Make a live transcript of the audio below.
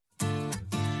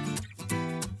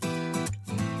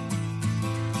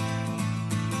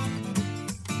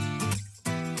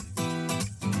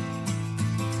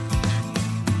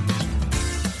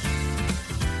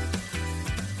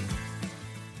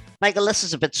Michael, this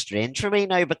is a bit strange for me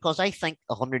now because I think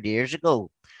 100 years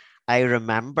ago, I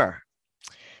remember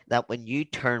that when you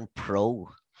turned pro,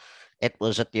 it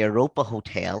was at the Europa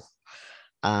Hotel.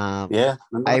 Um, Yeah,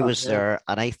 remember I that? was Yeah. there,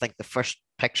 and I think the first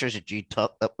pictures that you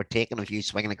took that were taken of you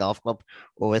swinging a golf club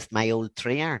were with my old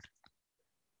 3 iron.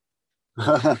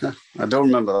 I don't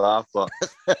remember that, but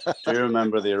do you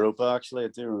remember the Europa? Actually, I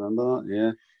do remember that.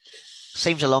 Yeah,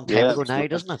 Seems a long time yeah. ago now,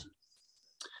 doesn't it?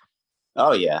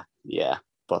 Oh yeah, yeah.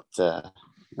 But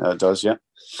it does. Yeah,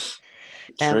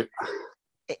 Um, true.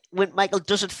 when Michael,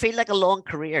 does it feel like a long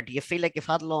career? Do you feel like you've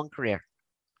had a long career?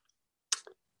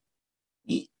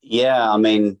 Yeah, I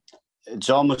mean, it's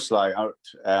almost like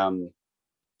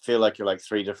feel like you're like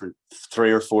three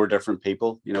or four different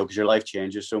people. You know, because your life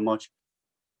changes so much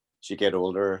as you get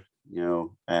older. You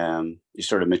know, you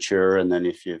sort of mature, and then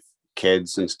if you've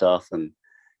kids and stuff, and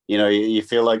you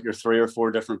feel like you're three or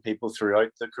four different people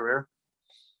throughout the career.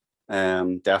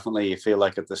 Definitely, you feel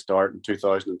like at the start in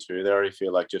 2002, there you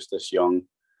feel like just this young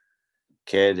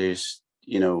kid who's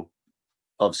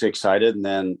obviously excited, and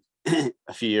then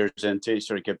a few years into, you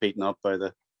sort of get beaten up by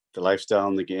the lifestyle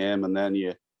in the game, and then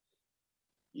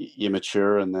you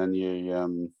mature, and then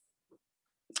you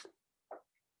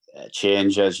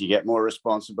change as you get more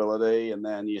responsibility, and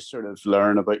then you sort of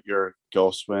learn about your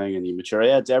golf swing, and you mature.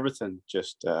 Yeah, it's everything.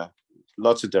 Just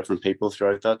lots of different people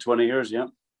throughout that 20 years. Yeah.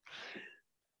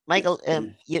 Michael,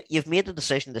 you've made the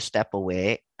decision to step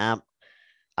away and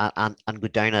go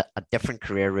down a different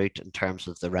career route in terms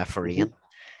of the Mm-hmm. refereeing.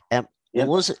 Yep.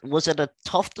 Was it a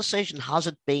tough decision? Has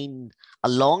it been a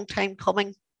long time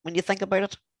coming when you think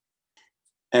about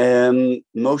it?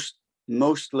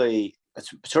 Mostly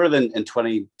it's sort of in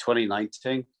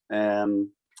 2019.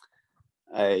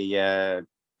 I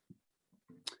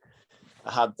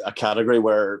had a category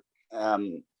where I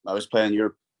was playing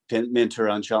European Main Tour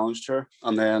and Challenge Tour,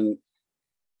 and then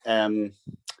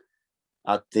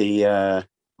at the I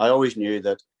always knew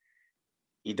that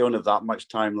you don't have that much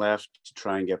time left to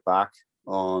try and get back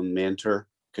on Main Tour,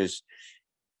 because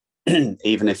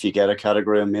even if you get a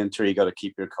category on Main Tour, you got to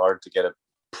keep your card to get a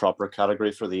proper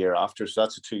category for the year after. So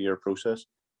that's a 2-year process.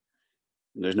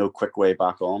 There's no quick way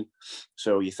back on.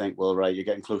 So you think, well, right, you're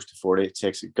getting close to 40.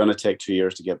 It's going to take 2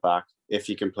 years to get back if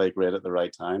you can play great at the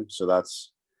right time. So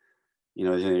that's,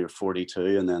 you're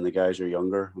 42, and then the guys are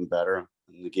younger and better, and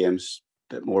the game's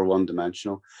a bit more one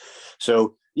dimensional.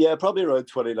 So yeah, probably around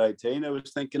 2019, I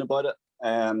was thinking about it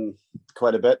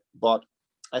quite a bit, but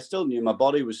I still knew my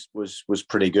body was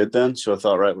pretty good then. So I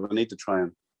thought, right, well, I need to try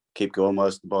and keep going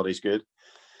whilst the body's good.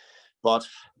 But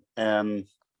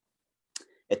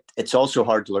it's also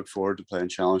hard to look forward to playing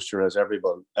Challenge Tour, as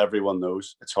everyone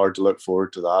knows. It's hard to look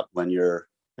forward to that when your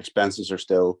expenses are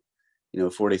still,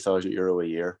 €40,000 a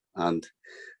year, and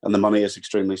the money is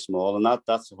extremely small, and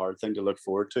that's a hard thing to look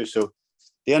forward to. So,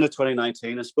 the end of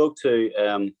 2019, I spoke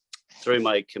to through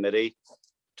my committee,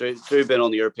 through being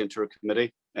on the European Tour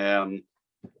committee. So I'm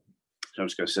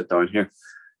just going to sit down here.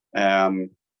 I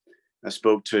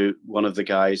spoke to one of the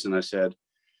guys, and I said,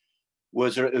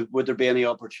 would there be any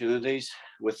opportunities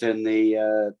within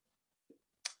the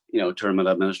tournament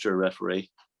administrator referee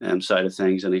side of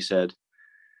things? And he said,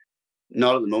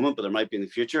 not at the moment, but there might be in the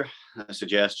future. I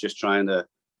suggest just trying to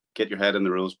get your head in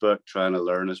the rules book, trying to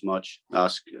learn as much,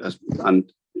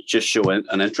 and just show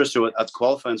an interest. So at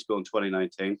qualifying school in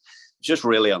 2019, just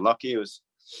really unlucky. It was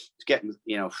getting,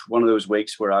 one of those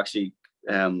weeks where I actually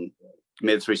made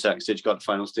the 3 second stage, got to the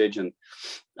final stage, and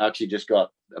actually just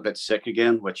got a bit sick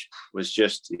again, which was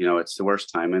just, it's the worst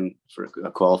timing for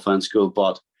a qualifying school,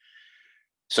 but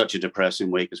such a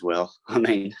depressing week as well. I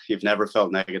mean, you've never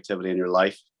felt negativity in your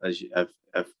life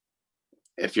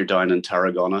if you're down in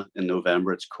Tarragona in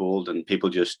November, it's cold, and people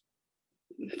just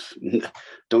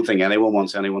don't think anyone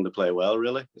wants anyone to play well,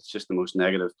 really. It's just the most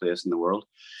negative place in the world,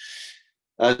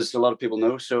 as a lot of people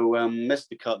know. So missed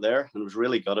the cut there and was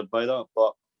really gutted by that.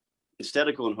 But instead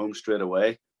of going home straight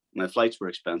away, my flights were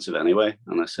expensive anyway,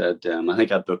 and I said, I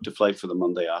think I booked a flight for the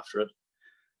Monday after it.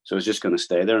 So I was just going to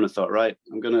stay there, and I thought, right,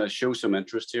 I'm going to show some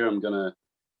interest here. I'm going to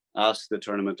ask the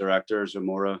tournament director,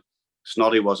 Zamora.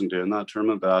 Snotty wasn't doing that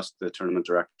tournament, but I asked the tournament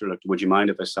director, like, would you mind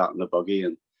if I sat in the buggy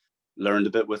and learned a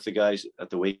bit with the guys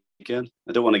at the weekend?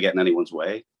 I don't want to get in anyone's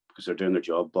way because they're doing their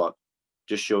job, but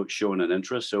just showing an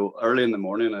interest. So early in the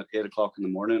morning, at 8 o'clock in the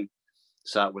morning,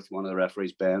 sat with one of the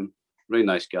referees, Ben, really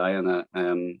nice guy,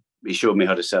 and he showed me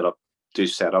how to set up,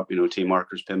 tee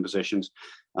markers, pin positions,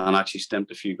 and actually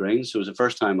stimped a few greens. So it was the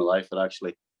first time in my life that I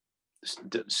actually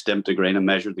stimped a green and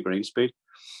measured the green speed.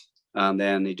 And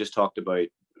then he just talked about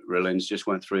rullings, just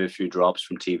went through a few drops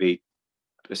from TV.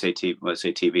 I say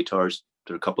TV towers.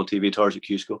 There are a couple of TV towers at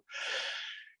Q School.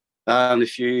 And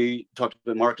if you talked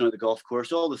about marking out the golf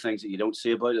course, all the things that you don't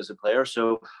see about as a player.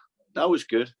 So that was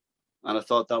good. And I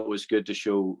thought that was good to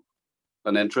show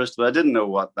an interest, but I didn't know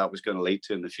what that was going to lead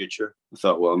to in the future. I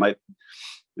thought, well, I might,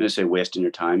 I'm going to say wasting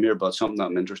your time here, but something that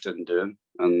I'm interested in doing,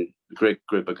 and a great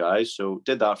group of guys. So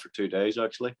did that for 2 days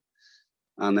actually.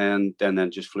 And then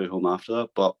just flew home after that.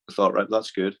 But I thought, right,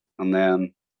 that's good. And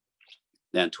then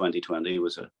 2020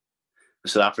 was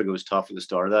South Africa was tough at the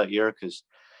start of that year because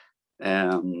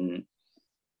I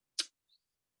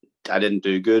didn't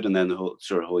do good, and then the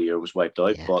whole year was wiped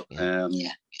out.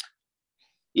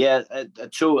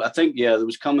 So I think there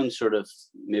was coming sort of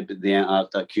maybe the end at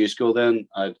that Q school. Then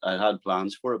I had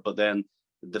plans for it, but then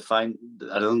I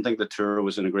don't think the tour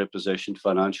was in a great position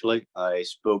financially. I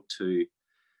spoke to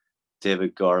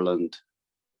David Garland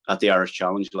at the Irish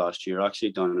Challenge last year,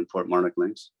 actually down in Portmarnock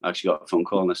Links. I actually got a phone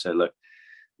call and I said, look,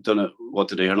 don't know what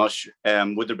to do. I'm not sure.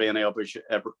 Would there be any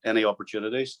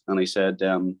opportunities? And he said,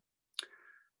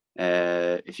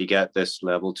 if you get this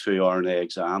level 2 RNA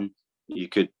exam, you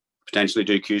could potentially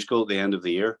do Q school at the end of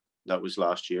the year. That was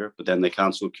last year, but then they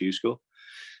cancelled Q school.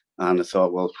 And I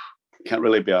thought, well, I can't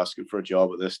really be asking for a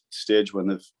job at this stage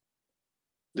when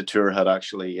the tour had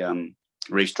actually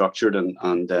restructured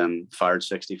and fired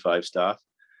 65 staff.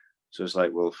 So it's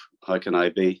like, well, how can I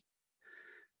be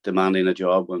demanding a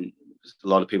job when a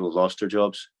lot of people have lost their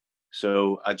jobs?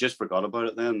 So I just forgot about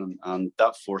it then, and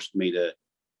that forced me to.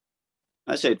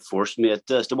 I say it forced me. It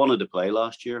just I wanted to play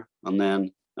last year, and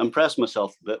then I impressed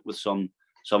myself a bit with some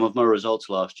of my results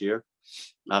last year.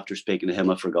 After speaking to him,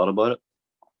 I forgot about it,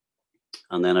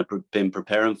 and then I've been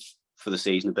preparing for the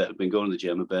season a bit. I've been going to the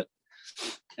gym a bit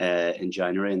in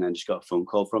January, and then just got a phone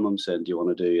call from him saying, "Do you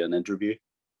want to do an interview?"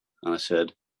 And I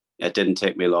said, it didn't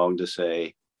take me long to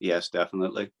say yes,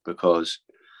 definitely, because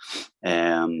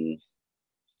I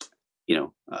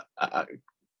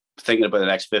thinking about the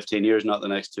next 15 years, not the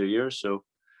next 2 years. So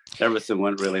everything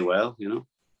went really well,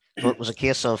 So it was a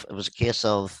case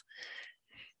of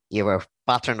you were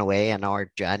battering away in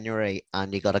our January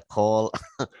and you got a call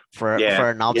for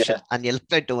an option, and you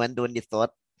looked out the window and you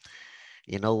thought,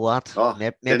 you know what?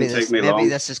 Maybe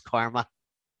this is karma.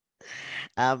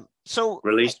 So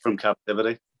released from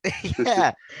captivity.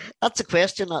 Yeah, that's a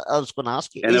question I was going to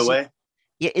ask you. In a way,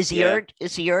 is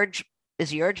the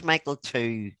urge, Michael,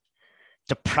 to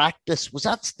practice? Was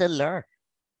that still there?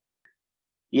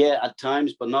 Yeah, at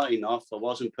times, but not enough. I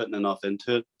wasn't putting enough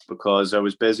into it because I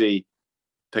was busy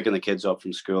picking the kids up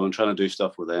from school and trying to do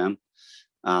stuff with them,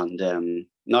 and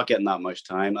not getting that much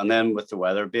time. And then with the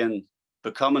weather,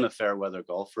 becoming a fair weather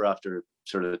golfer after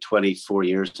sort of 24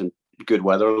 years in good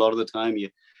weather, a lot of the time you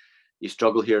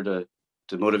struggle here to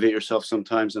motivate yourself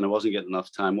sometimes, and I wasn't getting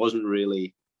enough time. Wasn't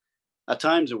really. At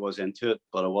times I was into it,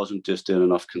 but I wasn't just doing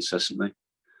enough consistently.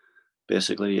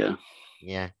 Basically, yeah.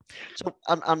 Yeah. So,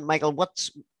 and Michael,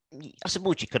 I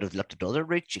suppose you could have looked at other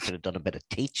routes. You could have done a bit of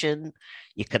teaching.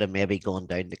 You could have maybe gone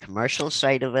down the commercial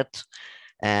side of it.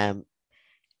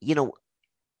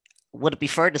 Would it be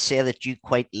fair to say that you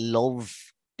quite love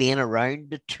being around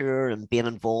the tour and being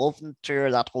involved in the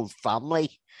tour, that whole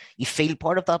family? You feel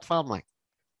part of that family?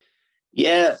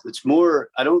 Yeah, it's more.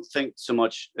 I don't think so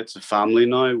much it's a family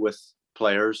now with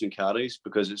players and caddies,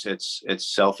 because it's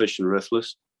selfish and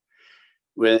ruthless.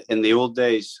 In the old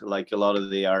days, like a lot of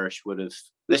the Irish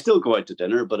they still go out to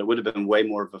dinner, but it would have been way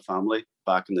more of a family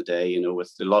back in the day,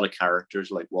 with a lot of characters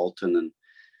like Walton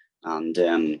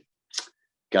and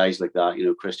guys like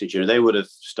that, Christy Jr. They would have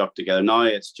stuck together. Now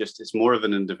it's more of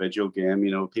an individual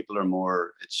game. People are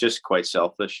more. It's just quite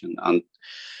selfish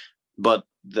but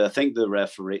I think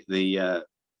the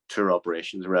tour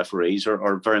operations, the referees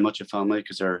are very much a family,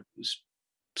 because they're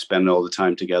spending all the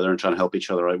time together and trying to help each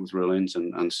other out with rulings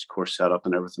and course setup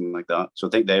and everything like that. So I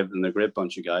think they're a great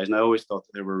bunch of guys, and I always thought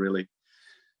that they were a really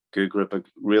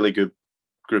good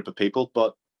group of people.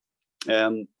 But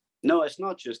no, it's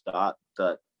not just that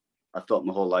I thought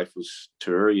my whole life was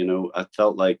tour. I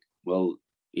felt like, well,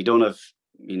 you don't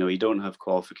have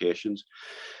qualifications.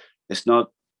 It's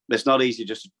not easy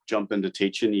just to jump into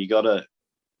teaching. You gotta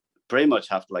pretty much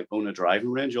have to own a driving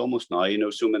range almost now.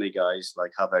 So many guys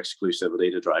have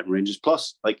exclusivity to driving ranges.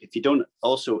 Plus, if you don't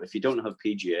have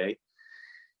PGA,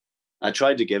 I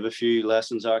tried to give a few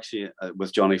lessons actually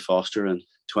with Johnny Foster in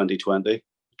 2020.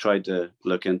 Tried to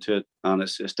look into it, and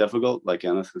it's difficult. Like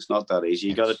anything, it's not that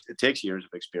easy. It takes years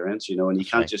of experience, and you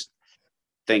can't just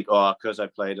think, oh, because I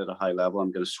played at a high level,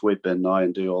 I'm going to swoop in now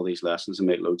and do all these lessons and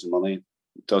make loads of money.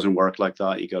 It doesn't work like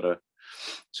that.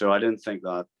 So I didn't think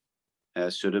that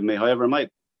suited me. However, I might,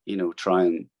 try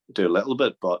and do a little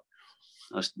bit, but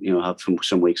have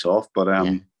some weeks off. But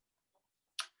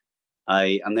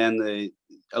And then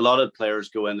a lot of players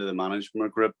go into the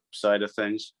management group side of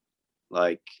things.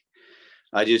 Like,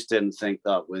 I just didn't think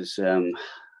that was.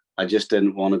 I just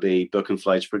didn't want to be booking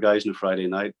flights for guys on a Friday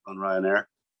night on Ryanair,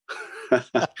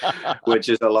 which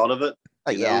is a lot of it,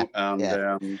 you Yeah, know. And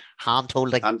yeah. Hand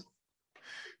holding. and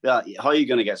yeah, how are you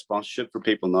going to get sponsorship for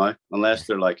people now unless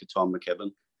they're like a Tom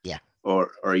McKibbin? Yeah.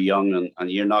 Or young,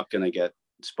 and you're not going to get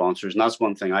sponsors. And that's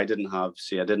one thing I didn't have.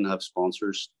 See, I didn't have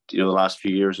sponsors, the last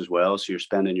few years as well. So you're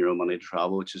spending your own money to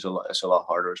travel, which is it's a lot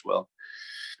harder as well.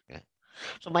 Yeah.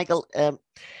 So, Michael,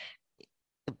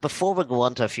 before we go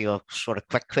on to a few sort of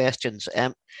quick questions,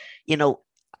 you know,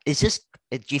 is this?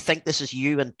 Do you think this is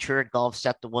you and tour golf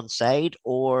set to one side,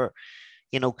 or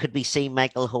could we see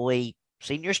Michael Hoey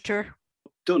seniors tour?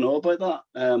 Don't know about that.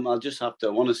 I'll just have to.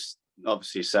 I want to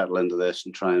obviously settle into this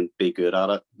and try and be good at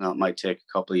it. That might take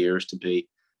a couple of years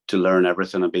to learn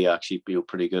everything and be actually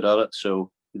pretty good at it. So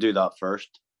do that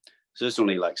first. So it's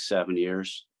only like 7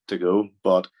 years to go,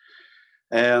 but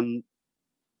maybe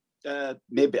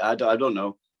I don't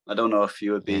know. I don't know if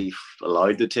you would be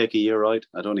allowed to take a year out.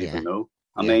 I don't even know.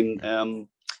 I mean,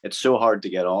 it's so hard to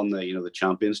get on the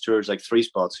Champions Tours, like 3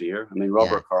 spots a year. I mean,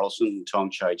 Robert Carlson and Tom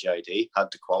Chai JD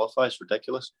had to qualify. It's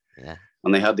ridiculous. Yeah.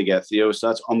 And they had to get so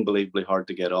that's unbelievably hard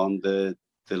to get on. The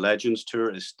Legends Tour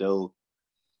is still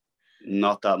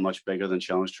not that much bigger than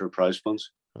Challenge Tour prize funds.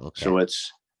 Okay. So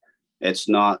it's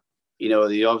not,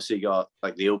 they obviously got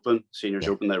like the Open, Seniors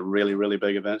Open, that really, really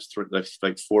big events,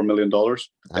 like $4 million. But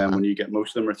then when you get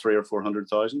most of them are 300,000 or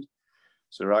 400,000.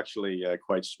 So they're actually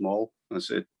quite small.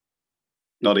 That's it.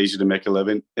 Not easy to make a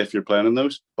living if you're playing in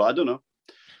those, but I don't know.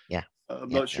 Yeah. I'm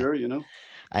not sure,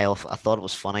 I thought it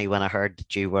was funny when I heard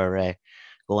that you were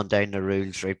going down the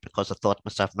rules route, because I thought to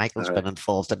myself, Michael's been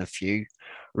involved in a few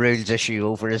rules issue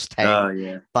over his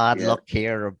time. Bad luck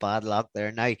here or bad luck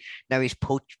there. Now he's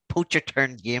poacher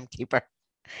turned gamekeeper.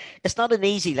 It's not an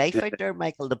easy life out there,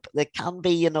 Michael. It can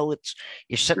be, it's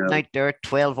you're sitting out there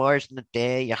 12 hours in a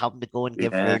day, you're having to go and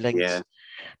give rulings,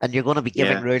 and you're going to be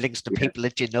giving rulings to people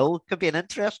that It could be an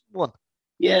interesting one.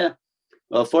 Yeah.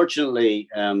 Well, fortunately,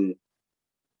 I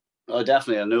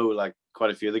know like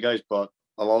quite a few of the guys, but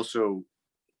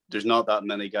there's not that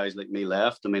many guys like me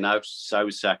left. I mean, I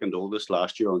was second oldest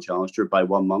last year on Challenge Tour by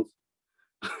 1 month.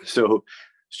 So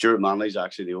Stuart Manley's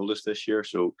actually the oldest this year.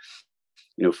 So,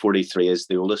 43 is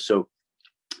the oldest. So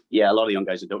yeah, a lot of young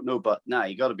guys that don't know, but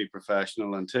you got to be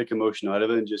professional and take emotion out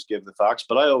of it and just give the facts.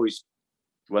 But I always,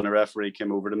 when a referee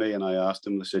came over to me and I asked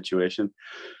him the situation,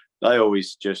 I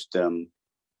always just,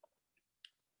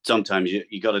 sometimes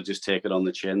you got to just take it on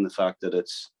the chin, the fact that it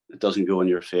doesn't go in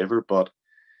your favor. But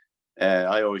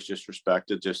I always just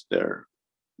respected just the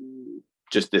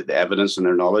evidence and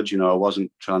their knowledge. I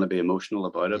wasn't trying to be emotional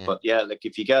about it. But like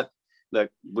if you get,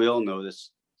 like we all know this,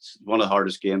 it's one of the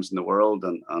hardest games in the world.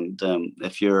 And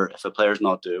if a player's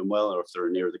not doing well, or if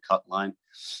they're near the cut line,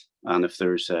 and if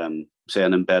there's say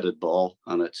an embedded ball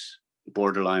and it's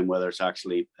borderline whether it's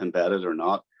actually embedded or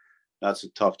not, that's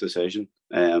a tough decision.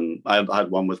 I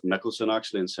had one with Mickelson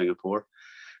actually in Singapore.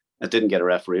 I didn't get a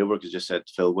referee over because I just said,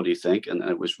 Phil, what do you think? And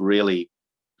it was really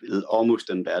almost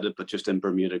embedded, but just in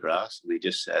Bermuda grass. And he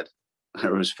just said,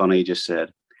 it was funny, he just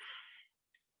said,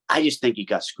 I just think you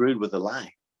got screwed with a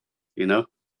lie, And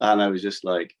I was just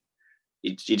like,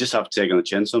 you just have to take on the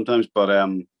chin sometimes. But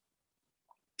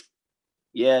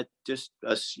just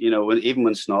as even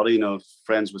when Snotty,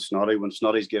 friends with Snotty, when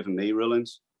Snotty's giving me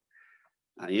rulings,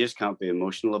 and you just can't be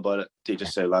emotional about it. You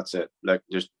just say, that's it. Like,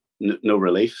 there's no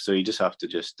relief. So you just have to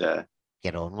just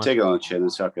get on with take it on the chin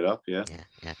and suck it up. Yeah.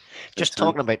 Just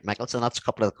talking about Mickelson, that's a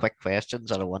couple of quick questions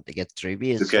that I want to get through.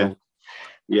 Okay. So,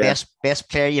 best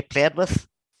player you played with?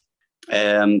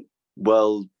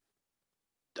 Well,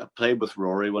 I played with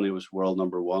Rory when he was world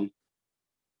number 1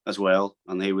 as well.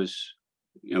 And he was,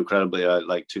 incredibly,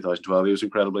 like 2012, he was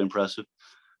incredibly impressive.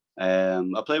 I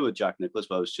played with Jack Nicklaus,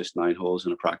 but it was just 9 holes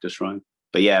in a practice round.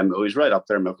 But yeah, it was right up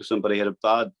there, Mickelson. But he had a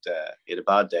bad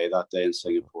day that day in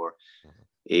Singapore.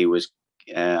 He was,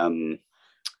 I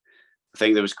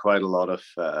think there was quite a lot of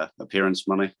appearance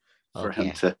money for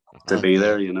him to be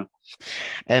there.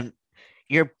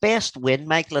 Your best win,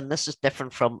 Michael, and this is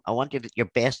different from. I want your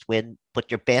best win,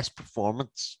 but your best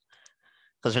performance,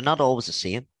 because they're not always the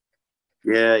same.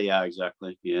 Yeah,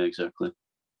 exactly. Yeah, exactly.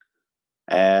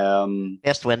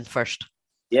 Best win first.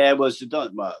 Yeah, it was the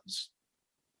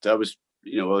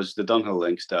Dunhill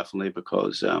Links, definitely,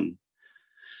 because the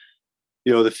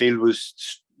field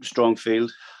was strong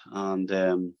field, and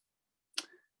the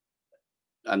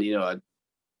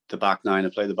back nine, I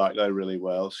played the back nine really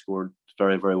well, scored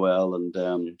very, very well,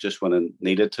 and just when I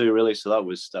needed to, really. So that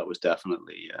was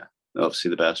definitely obviously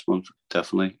the best one,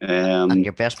 definitely. And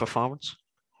your best performance?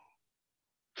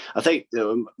 I think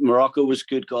Morocco was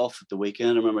good golf at the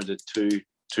weekend. I remember the two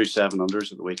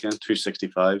 7-unders at the weekend,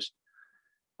 265s.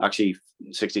 Actually,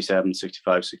 67,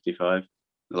 65, 65,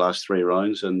 the last 3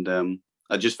 rounds. And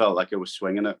I just felt like I was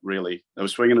swinging it really. I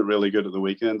was swinging it really good at the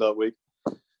weekend that week.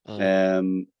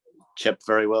 Chipped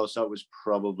very well, so that was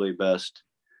probably best.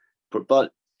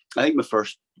 But I think my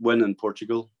first win in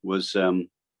Portugal was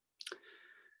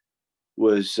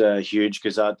huge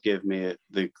because that gave me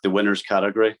the winners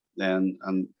category then,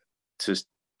 and just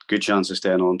good chance of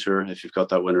staying on tour if you've got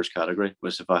that winners category.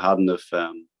 Whereas if I hadn't have,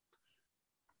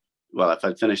 if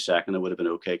I'd finished second, it would have been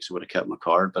okay because I would have kept my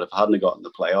card. But if I hadn't gotten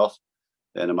the playoff,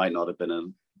 then I might not have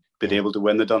been able to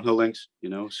win the Dunhill Links.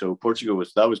 So Portugal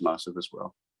was massive as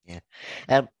well. Yeah.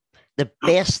 The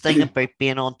best thing about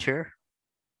being on tour?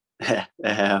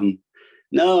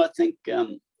 No, I think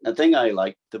the thing I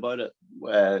liked about it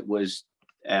was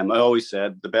I always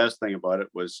said the best thing about it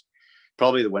was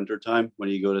probably the winter time when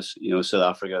you go to South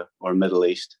Africa or Middle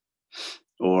East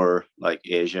or like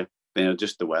Asia.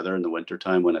 Just the weather in the winter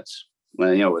time when it's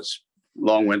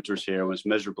long winters here, when it's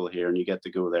miserable here, and you get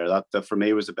to go there. That for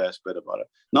me was the best bit about it.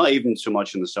 Not even so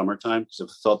much in the summertime because I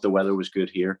thought the weather was good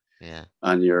here. Yeah.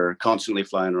 And you're constantly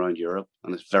flying around Europe,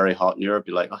 and it's very hot in Europe.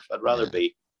 You're like, I'd rather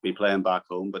be playing back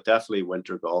home, but definitely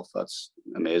winter golf. That's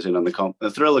amazing, and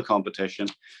the thrill of competition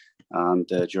and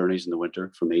journeys in the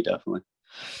winter for me, definitely.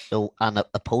 So, and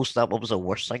opposed to that, what was the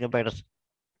worst thing about it?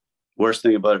 Worst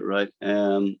thing about it, right?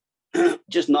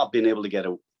 Just not being able to get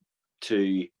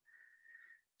to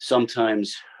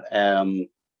sometimes, when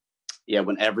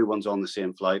everyone's on the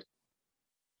same flight,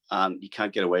 and you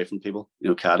can't get away from people.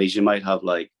 Caddies, you might have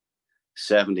like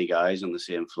 70 guys on the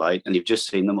same flight, and you've just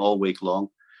seen them all week long.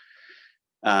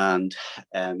 And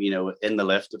in the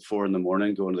lift at 4 a.m.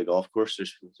 going to the golf course,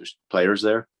 there's players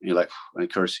there. And you're like, I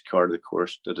courtesy card to the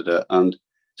course, and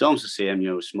it's almost the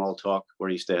same. Small talk. Where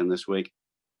are you staying this week?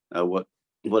 What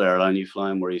airline are you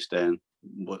flying? Where are you staying?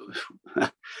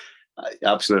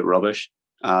 Absolute rubbish,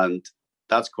 and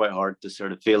that's quite hard to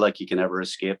sort of feel like you can ever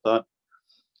escape that.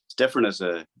 It's different as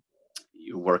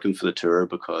you're working for the tour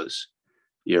because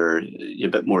you're a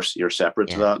bit more, you're separate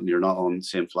to that, and you're not on the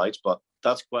same flights, but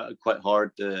that's quite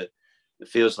hard to. It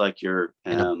feels like you're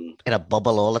in a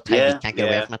bubble all the time. You can't get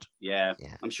away from it. Yeah.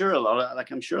 I'm sure a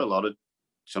lot of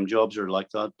some jobs are like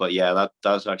that, but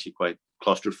that's actually quite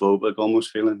claustrophobic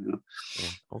almost feeling. Yeah.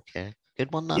 Okay.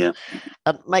 Good one. Then.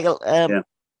 Yeah. Michael.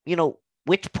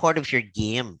 Which part of your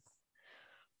game,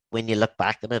 when you look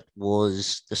back at it,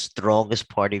 was the strongest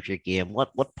part of your game?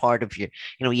 What part of your,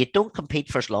 you don't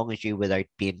compete for as long as you without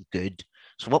being good.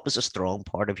 So what was the strong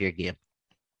part of your game?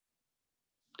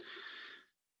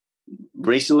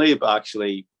 Recently,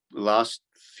 actually, the last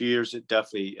few years, it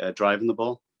definitely driving the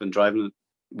ball. Been driving it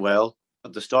well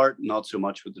at the start, not so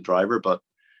much with the driver, but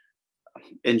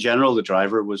in general, the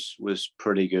driver was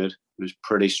pretty good. It was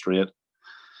pretty straight.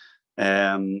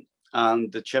 And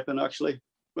the chipping, actually,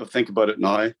 I think about it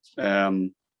now.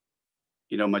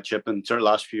 My chipping, certainly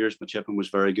last few years, my chipping was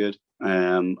very good.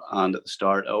 And at the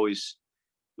start, I always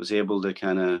was able to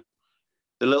kind of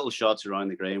the little shots around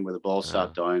the green where the ball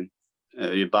sat down.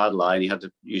 Your bad line, you had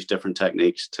to use different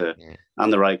techniques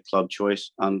and the right club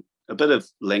choice and a bit of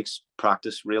links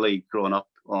practice. Really growing up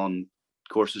on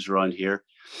courses around here,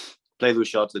 play those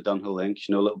shots at Dunhill Links.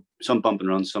 Some bump and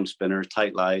runs, some spinners,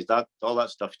 tight lies. That all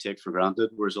that stuff you take for granted.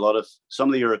 Whereas some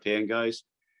of the European guys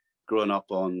growing up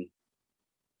on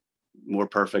more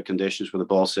perfect conditions where the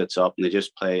ball sits up and they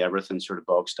just play everything sort of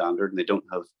bog standard and they don't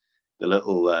have the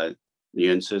little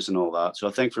nuances and all that. So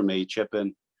I think for me,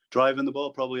 chipping, driving the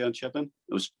ball probably on chipping,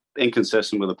 it was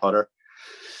inconsistent with the putter,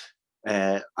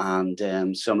 and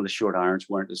some of the short irons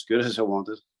weren't as good as I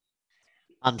wanted.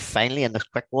 And finally, in this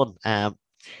quick one,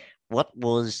 what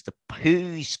was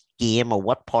whose game or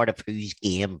what part of whose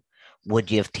game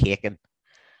would you have taken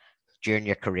during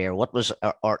your career? What was,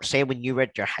 or say when you were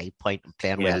at your high point and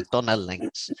playing well, Dunhill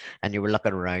Links, and you were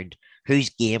looking around, whose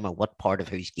game or what part of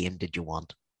whose game did you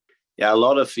want? Yeah, a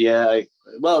lot of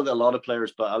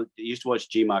players, but I used to watch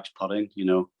G-Max putting,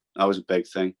 that was a big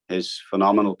thing. His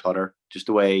phenomenal putter, just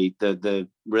the way, the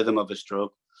rhythm of his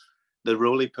stroke, the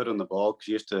roll he put on the ball, because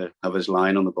he used to have his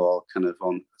line on the ball kind of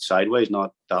on sideways,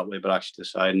 not that way, but actually to the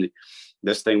side. And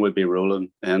this thing would be rolling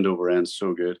end over end,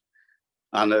 so good.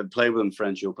 And I played with him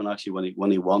French Open, actually,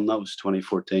 when he won, that was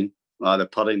 2014. The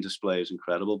putting display is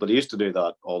incredible, but he used to do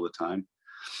that all the time.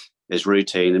 His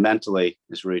routine, and mentally,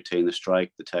 his routine, the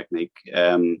strike, the technique.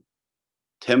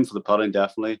 Tim for the putting,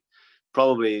 definitely.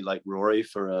 Probably like Rory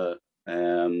for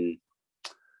a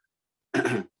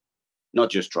not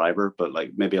just driver, but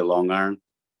like maybe a long iron.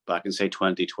 back in say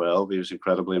 2012. He was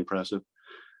incredibly impressive.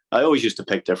 I always used to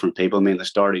pick different people. I mean, at the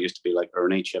start, it used to be like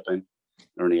Ernie Chipping,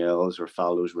 Ernie Els, or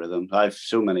Fallows Rhythm. I have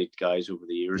so many guys over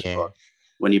the years, Yeah. but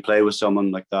when you play with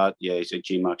someone like that, yeah, he's like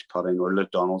G-Max putting, or Luke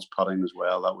Donald's putting as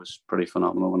well. That was pretty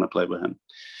phenomenal when I played with him.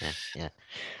 Yeah, yeah.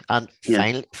 And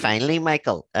Yeah. finally,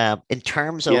 Michael, in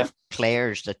terms Yeah. of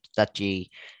players that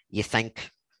you think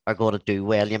are going to do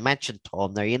well, you mentioned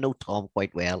Tom there. You know Tom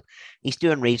quite well. He's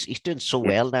doing so Yeah.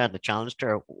 well now in the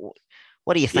Challenger.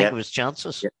 What do you think Yeah. of his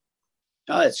chances? Yeah.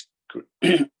 Oh, it's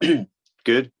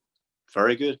good,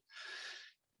 very good.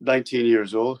 19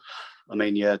 years old. I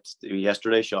mean, yeah,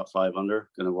 yesterday shot 5 under.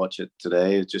 Going to watch it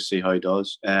today, just see how he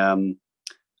does. I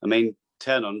mean,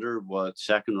 10 under,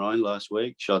 second round last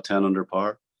week, shot 10 under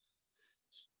par.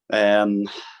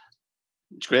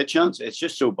 It's a great chance. It's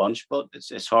just so bunched, but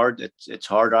it's hard. It's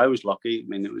hard. I was lucky. I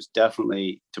mean, it was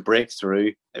definitely to break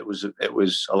through. It was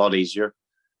a lot easier.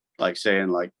 Like saying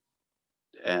like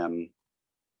early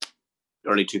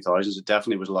 2000s, it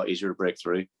definitely was a lot easier to break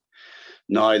through.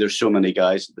 Now there's so many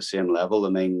guys at the same level. I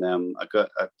mean,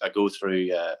 I go through.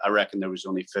 I reckon there was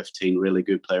only 15 really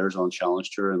good players on Challenge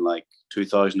Tour in like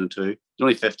 2002. There's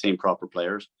only 15 proper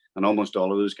players, and almost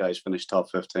all of those guys finished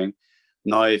top 15.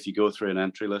 Now, if you go through an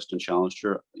entry list in Challenge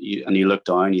Tour and you look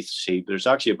down, you see there's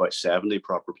actually about 70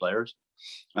 proper players,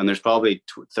 and there's probably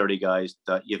 30 guys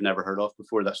that you've never heard of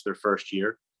before. That's their first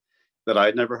year that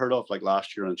I'd never heard of. Like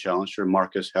last year on Challenge Tour,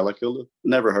 Marcus Helikel,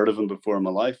 never heard of him before in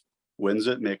my life. Wins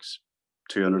it, makes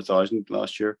 200,000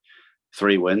 last year,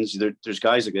 3 wins. There's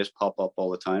guys like this pop up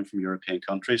all the time from European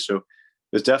countries, so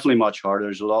it's definitely much harder.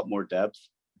 There's a lot more depth,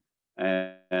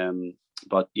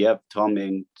 but yeah, Tom, I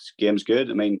mean, game's good.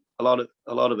 I mean, a lot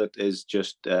of it is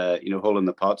just holding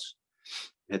the putts.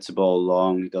 Hits the ball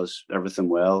long. He does everything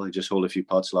well. He just hold a few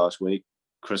putts last week.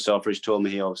 Chris Selfridge told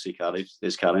me he obviously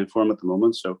is caddying for him at the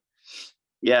moment. So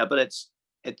yeah, but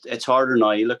it's harder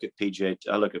now. You look at PGA.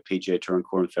 I look at PGA Tour and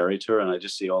Corn Ferry Tour, and I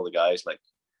just see all the guys like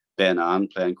Ben Ann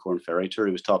playing Corn Ferry Tour.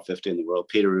 He was top 50 in the world.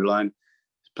 Peter Uihlein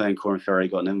playing Corn Ferry,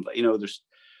 got an invite. There's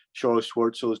Charles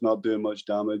Schwartzel's not doing much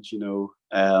damage.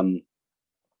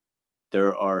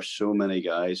 There are so many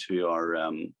guys who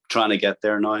are trying to get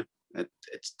there now.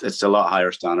 It's a lot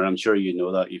higher standard. I'm sure you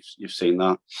know that. You've seen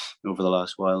that over the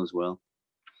last while as well.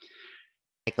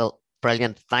 Michael,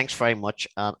 brilliant. Thanks very much,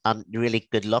 and really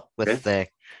good luck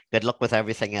with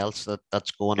everything else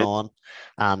that's going on.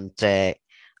 And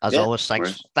as always,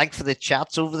 thanks for the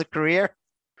chats over the career.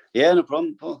 Yeah, no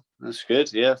problem, Paul. That's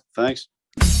good. Yeah, thanks.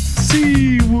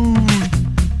 Seawood,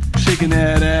 shaking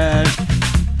that ass,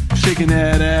 shaking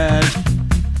that ass,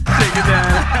 shaking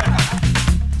that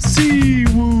ass.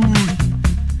 Seawood,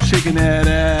 shaking that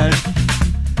ass,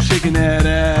 shaking that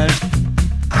ass.